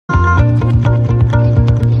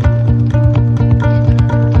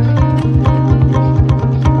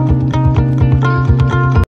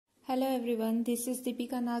this is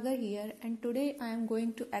Deepika Nagar here, and today I am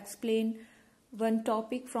going to explain one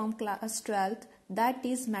topic from class 12th, that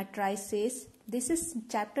is matrices. This is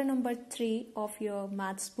chapter number 3 of your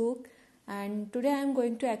maths book, and today I am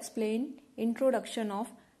going to explain introduction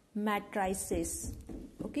of matrices.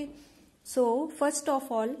 Okay, so first of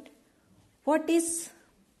all, what is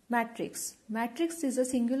matrix? Matrix is a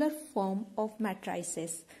singular form of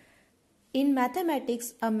matrices. In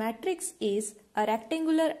mathematics, a matrix is a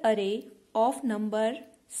rectangular array of number,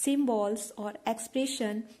 symbols or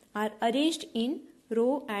expression are arranged in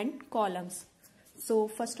row and columns. So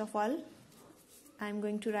first of all, I am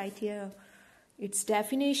going to write here its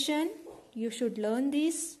definition. You should learn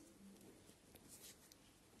this.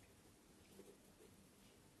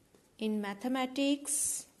 In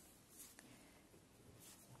mathematics,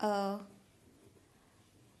 a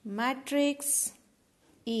matrix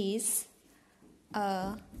is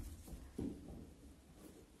a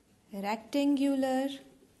rectangular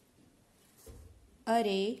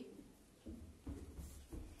array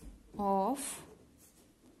of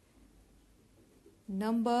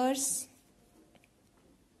numbers,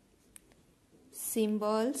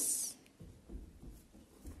 symbols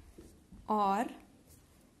or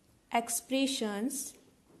expressions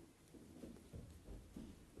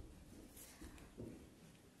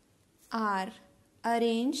are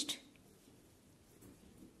arranged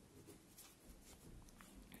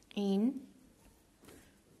in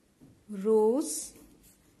rows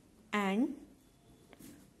and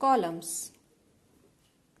columns.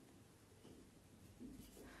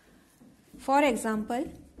 For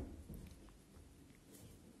example,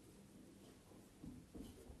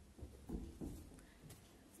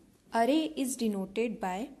 array is denoted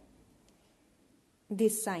by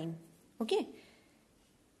this sign. Okay,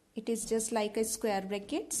 it is just like a square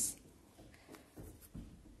brackets.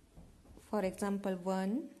 For example,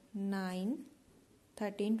 1, 9,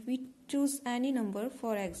 13. We choose any number,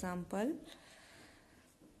 for example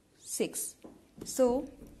 6. So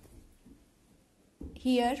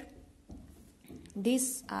here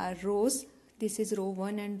these are rows. This is row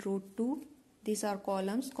 1 and row 2. These are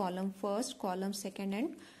columns, column first, column second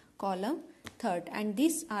and column third. And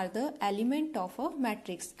these are the element of a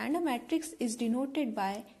matrix. And a matrix is denoted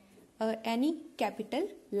by any capital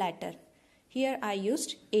letter. Here I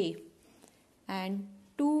used A. And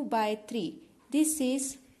 2 by 3. This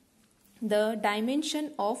is the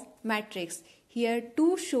dimension of matrix. Here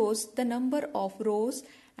 2 shows the number of rows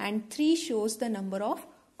and 3 shows the number of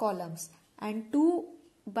columns. And 2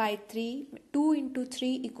 by 3, 2 into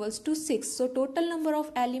 3 equals to 6. So total number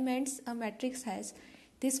of elements a matrix has,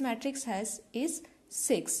 this matrix has is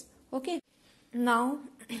 6. Okay. Now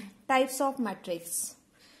types of matrix.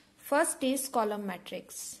 First is column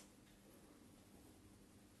matrix.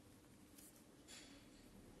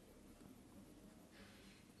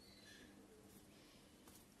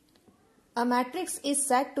 A matrix is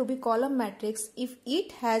said to be column matrix if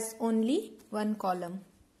it has only one column.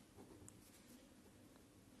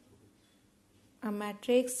 A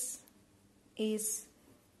matrix is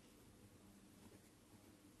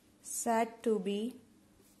said to be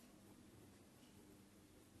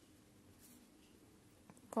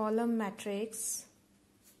column matrix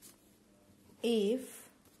if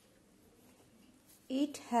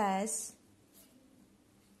it has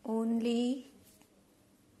only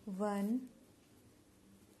one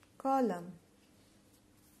column.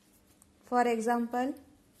 For example,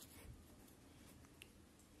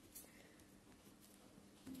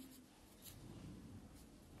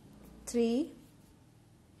 3,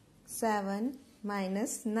 7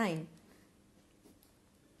 minus 9.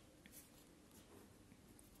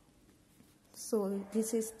 So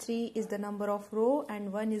this is 3 is the number of row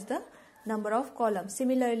and 1 is the number of column.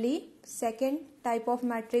 Similarly, second type of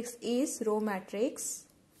matrix is row matrix.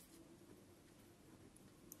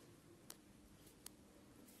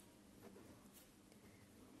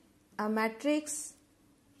 A matrix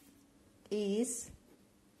is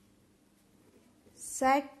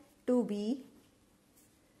said to be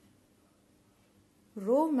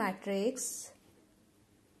row matrix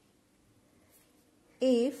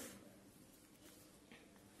if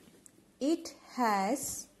it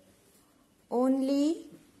has only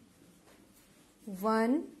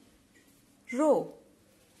one row.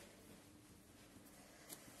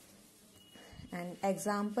 An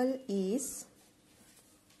example is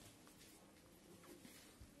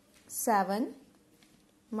 7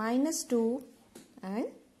 minus 2 and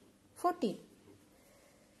 14.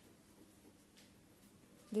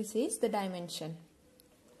 This is the dimension.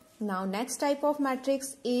 Now next type of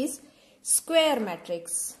matrix is square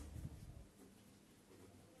matrix.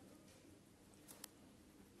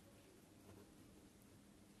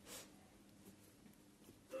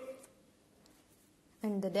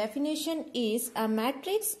 And the definition is a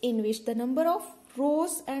matrix in which the number of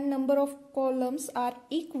rows and number of columns are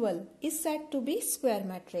equal is said to be square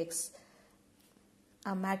matrix.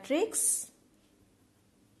 A matrix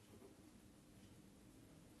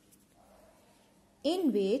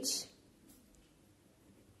in which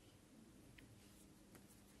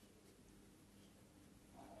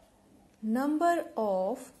number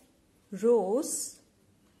of rows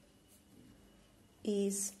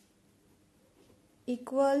is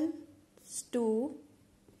equal to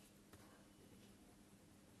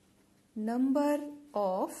number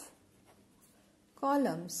of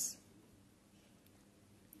columns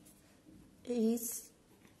is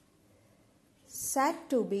said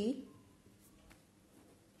to be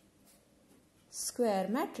square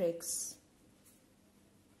matrix.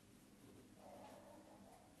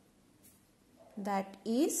 That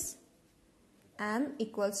is M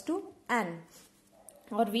equals to N,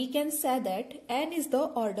 or we can say that N is the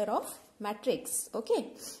order of matrix. Okay,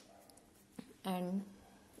 and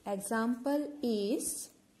example is,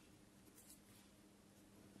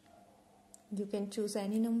 you can choose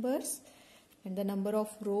any numbers and the number of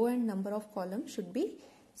row and number of column should be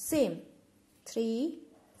same. 3,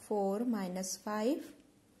 4, minus 5,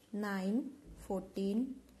 9,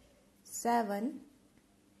 14, 7,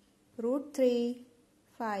 root 3,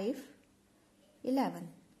 5, 11.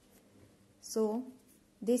 So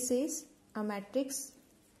this is a matrix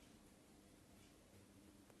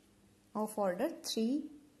of order 3.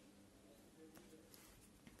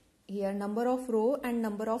 Here number of row and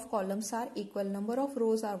number of columns are equal. Number of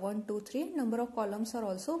rows are 1, 2, 3. Number of columns are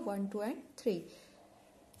also 1, 2 and 3.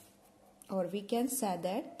 Or we can say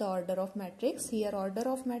that the order of matrix, here order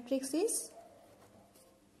of matrix is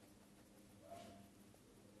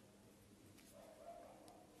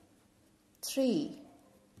 3.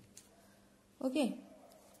 Okay.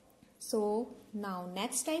 So now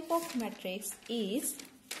next type of matrix is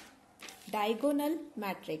diagonal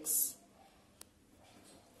matrix.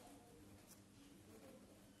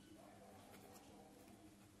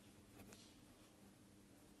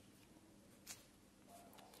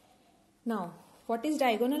 Now, what is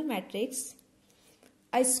diagonal matrix?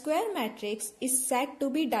 A square matrix is said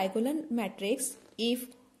to be diagonal matrix if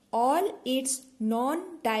all its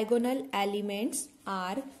non-diagonal elements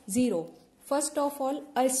are 0. First of all,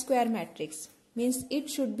 a square matrix means it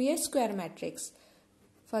should be a square matrix.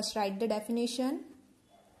 First write the definition.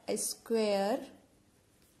 A square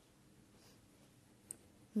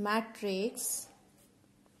matrix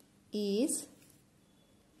is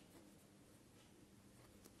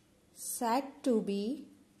said to be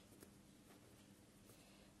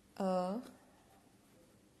a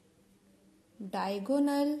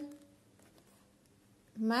diagonal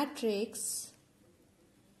matrix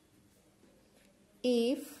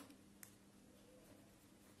if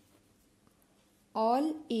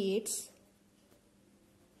all its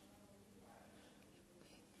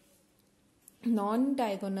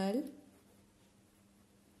non-diagonal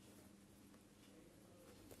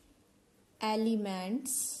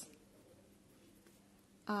elements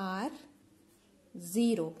are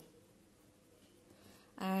 0.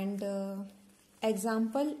 And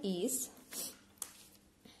example is,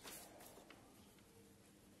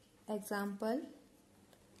 example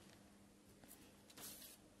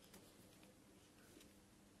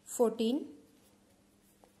 14,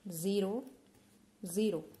 0,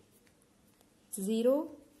 0, 0,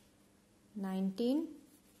 19,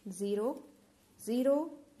 0, 0,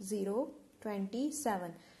 0,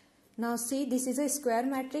 27. Now see, this is a square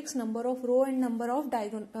matrix. Number of row and number of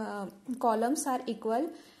columns are equal,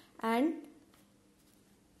 and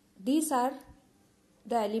these are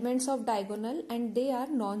the elements of diagonal and they are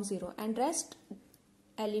non-zero, and rest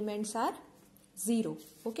elements are 0.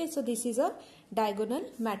 Okay, so this is a diagonal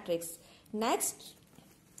matrix. Next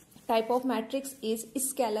type of matrix is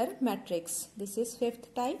scalar matrix. This is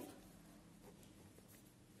fifth type.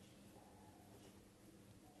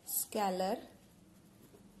 Scalar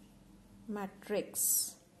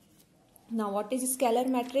matrix. Now what is scalar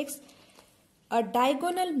matrix? A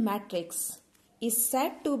diagonal matrix is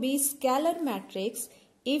said to be scalar matrix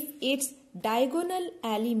if its diagonal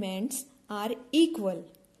elements are equal.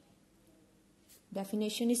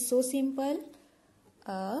 Definition is so simple.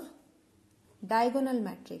 A diagonal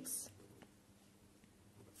matrix.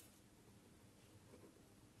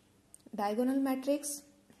 Diagonal matrix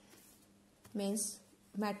means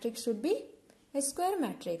matrix should be a square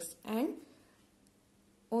matrix and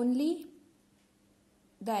only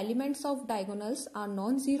the elements of diagonals are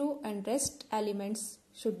non-zero and rest elements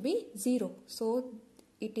should be 0. So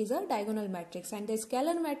it is a diagonal matrix, and the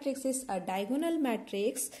scalar matrix is a diagonal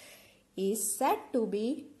matrix is said to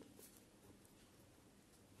be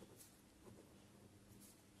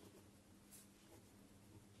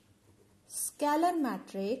scalar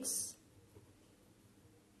matrix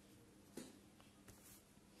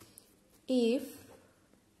if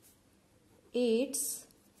its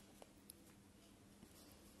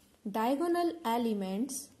diagonal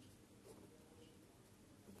elements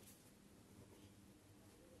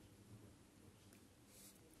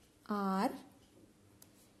are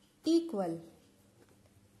equal.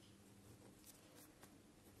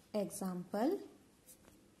 Example,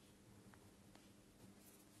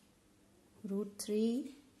 root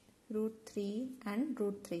 3 and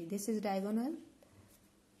root 3. This is diagonal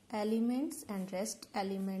elements and rest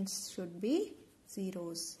elements should be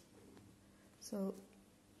zeros. So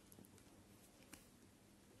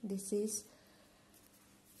this is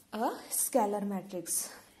a scalar matrix,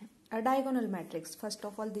 a diagonal matrix. First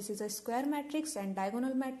of all, this is a square matrix and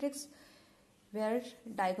diagonal matrix where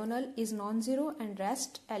diagonal is non-zero and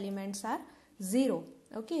rest elements are 0.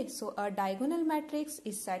 Okay, so a diagonal matrix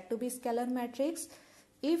is said to be scalar matrix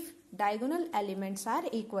if diagonal elements are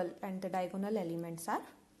equal, and the diagonal elements are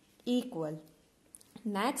equal.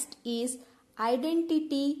 Next is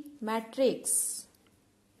identity matrix.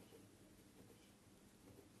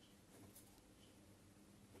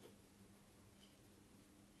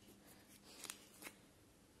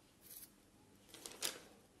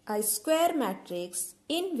 A square matrix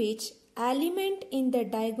in which element in the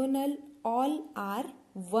diagonal all are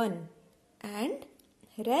 1 and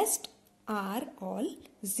rest are all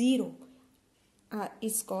 0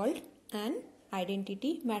 is called an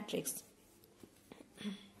identity matrix.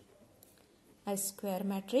 A square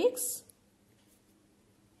matrix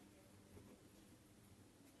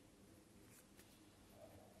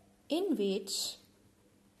in which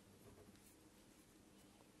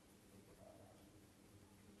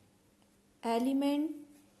element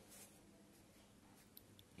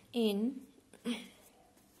in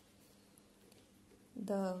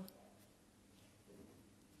the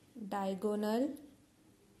diagonal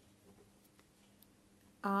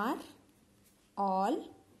are all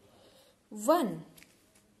 1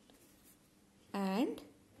 and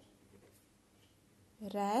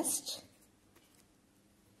rest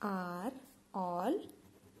are all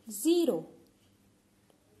 0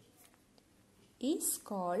 is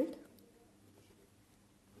called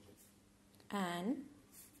an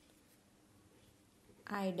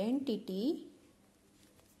identity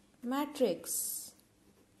matrix.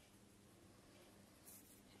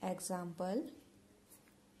 Example,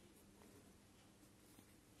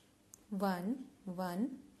 1, 1,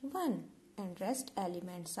 1 and rest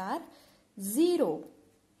elements are 0.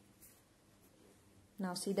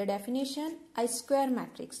 Now see the definition. A square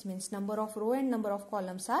matrix means number of row and number of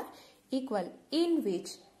columns are equal in which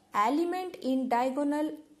element in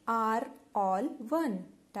diagonal are all 1.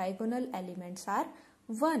 Diagonal elements are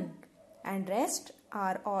 1 and rest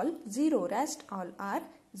are all 0. Rest all are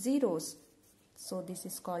zeros. So this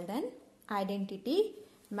is called an identity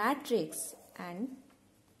matrix. And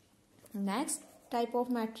next type of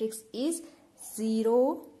matrix is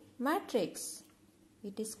zero matrix.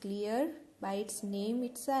 It is clear by its name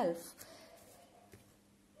itself.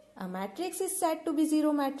 A matrix is said to be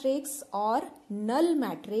zero matrix or null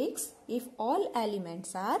matrix if all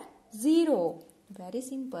elements are 0. Very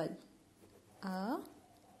simple. A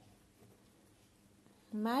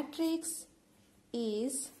matrix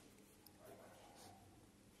is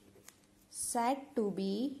said to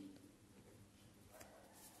be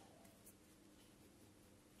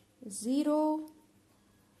zero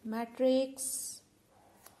matrix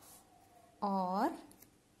or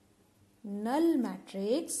null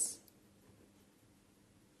matrix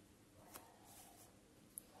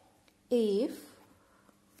if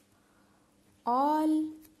all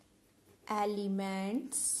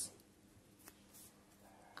elements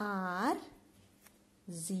are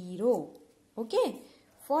 0. Okay.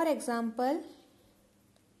 For example,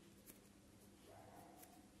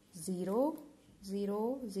 0,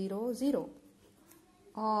 0, 0, 0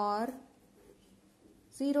 or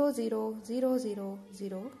 0, 0, 0, 0,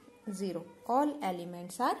 0, 0. All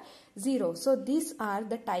elements are 0. So these are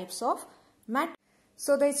the types of matrix.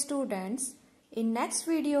 So the students, in next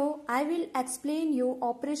video I will explain you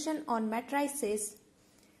operation on matrices.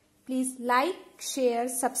 Please like, share,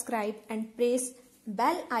 subscribe and press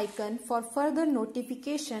bell icon for further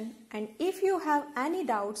notification, and if you have any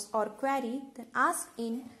doubts or query then ask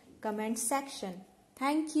in comment section.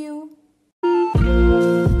 Thank you.